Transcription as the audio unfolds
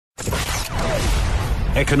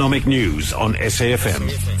Economic news on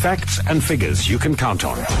SAfm. Facts and figures you can count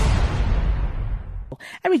on.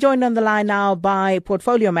 And we're joined on the line now by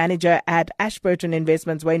Portfolio Manager at Ashburton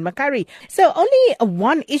Investments, Mccurrie. So only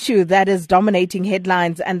one issue that is dominating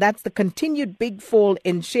headlines, and that's the continued big fall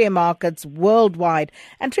in share markets worldwide,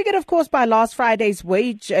 and triggered, of course, by last Friday's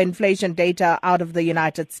wage inflation data out of the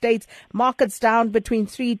United States. Markets down between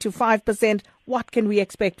 3 to 5%. What can we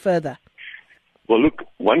expect further? Well, look,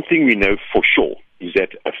 one thing we know for sure is that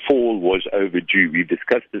a fall was overdue. We've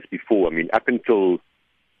discussed this before. I mean, up until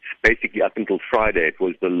Friday, it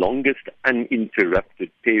was the longest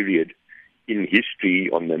uninterrupted period in history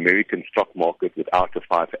on the American stock market without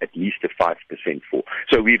at least a 5% fall.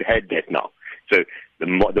 So we've had that now. So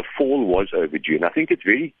the fall was overdue. And I think it's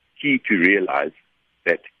very key to realize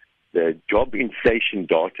that the job inflation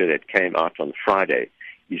data that came out on Friday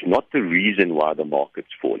is not the reason why the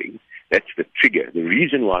market's falling. That's the trigger. The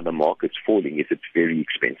reason why the market's falling is it's very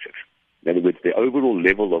expensive. In other words, the overall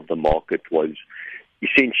level of the market was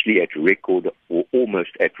essentially at record or almost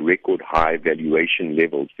at record high valuation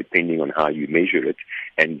levels, depending on how you measure it.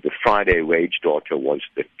 And the Friday wage data was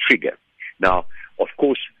the trigger. Now, of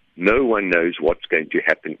course, no one knows what's going to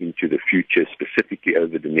happen into the future, specifically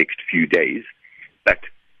over the next few days. But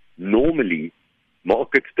normally,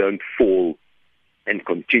 markets don't fall and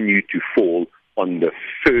continue to fall on the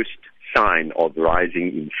first sign of rising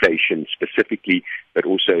inflation specifically, but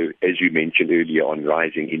also, as you mentioned earlier, on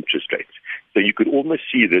rising interest rates. So you could almost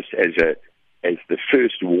see this as the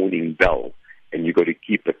first warning bell, and you've got to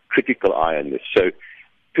keep a critical eye on this. So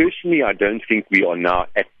personally, I don't think we are now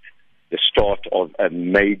at the start of a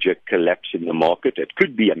major collapse in the market. It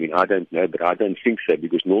could be, I don't know, but I don't think so,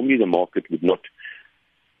 because normally the market would not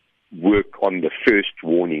work on the first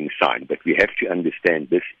warning sign. But we have to understand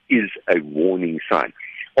this is a warning sign.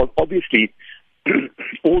 Obviously,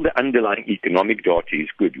 all the underlying economic data is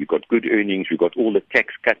good. We've got good earnings, we've got all the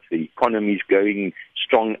tax cuts, the economy is going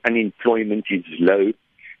strong, unemployment is low,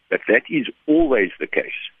 but that is always the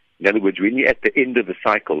case. In other words, when you're at the end of the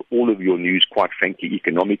cycle, all of your news, quite frankly,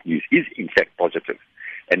 economic news, is in fact positive.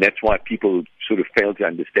 And that's why people sort of fail to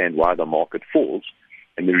understand why the market falls.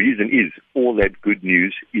 And the reason is all that good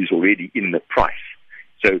news is already in the price.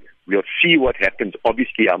 So we'll see what happens.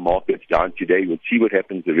 Obviously, our market's down today. We'll see what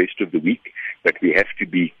happens the rest of the week. But we have to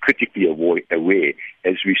be critically aware,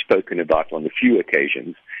 as we've spoken about on a few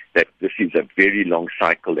occasions, that this is a very long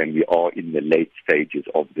cycle and we are in the late stages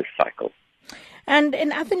of this cycle. And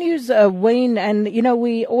in other news, Wayne, and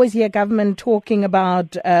we always hear government talking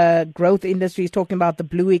about growth industries, talking about the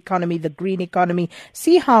blue economy, the green economy.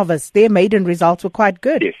 Sea Harvest, their maiden results were quite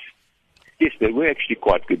good. Yes, they were actually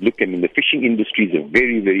quite good. Look, the fishing industry is a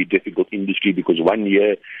very, very difficult industry because one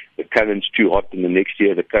year the current's too hot and the next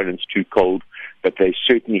year the current's too cold. But they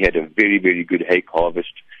certainly had a very, very good hake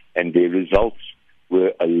harvest, and their results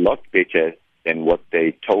were a lot better than what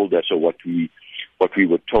they told us or what we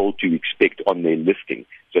were told to expect on their listing.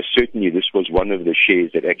 So certainly this was one of the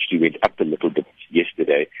shares that actually went up a little bit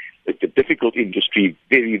yesterday. It's a difficult industry,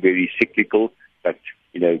 very, very cyclical, but,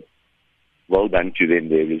 well done to them.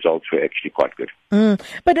 Their results were actually quite good.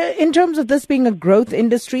 But in terms of this being a growth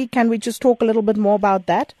industry, can we just talk a little bit more about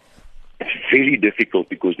that? It's very difficult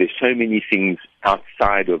because there's so many things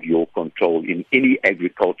outside of your control in any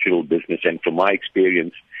agricultural business. And from my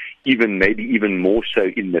experience, maybe even more so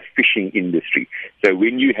in the fishing industry. So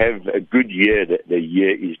when you have a good year, the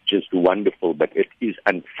year is just wonderful, but it is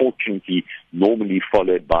unfortunately normally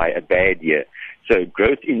followed by a bad year. So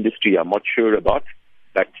growth industry, I'm not sure about,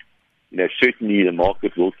 but certainly the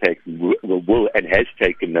market will and has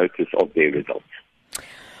taken notice of their results.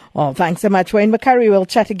 Well, thanks so much, Wayne Mccurrie. We'll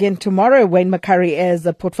chat again tomorrow. Wayne Mccurrie is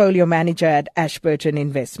the Portfolio Manager at Ashburton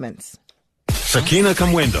Investments. Sakina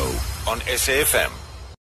Kamwendo on SAfm.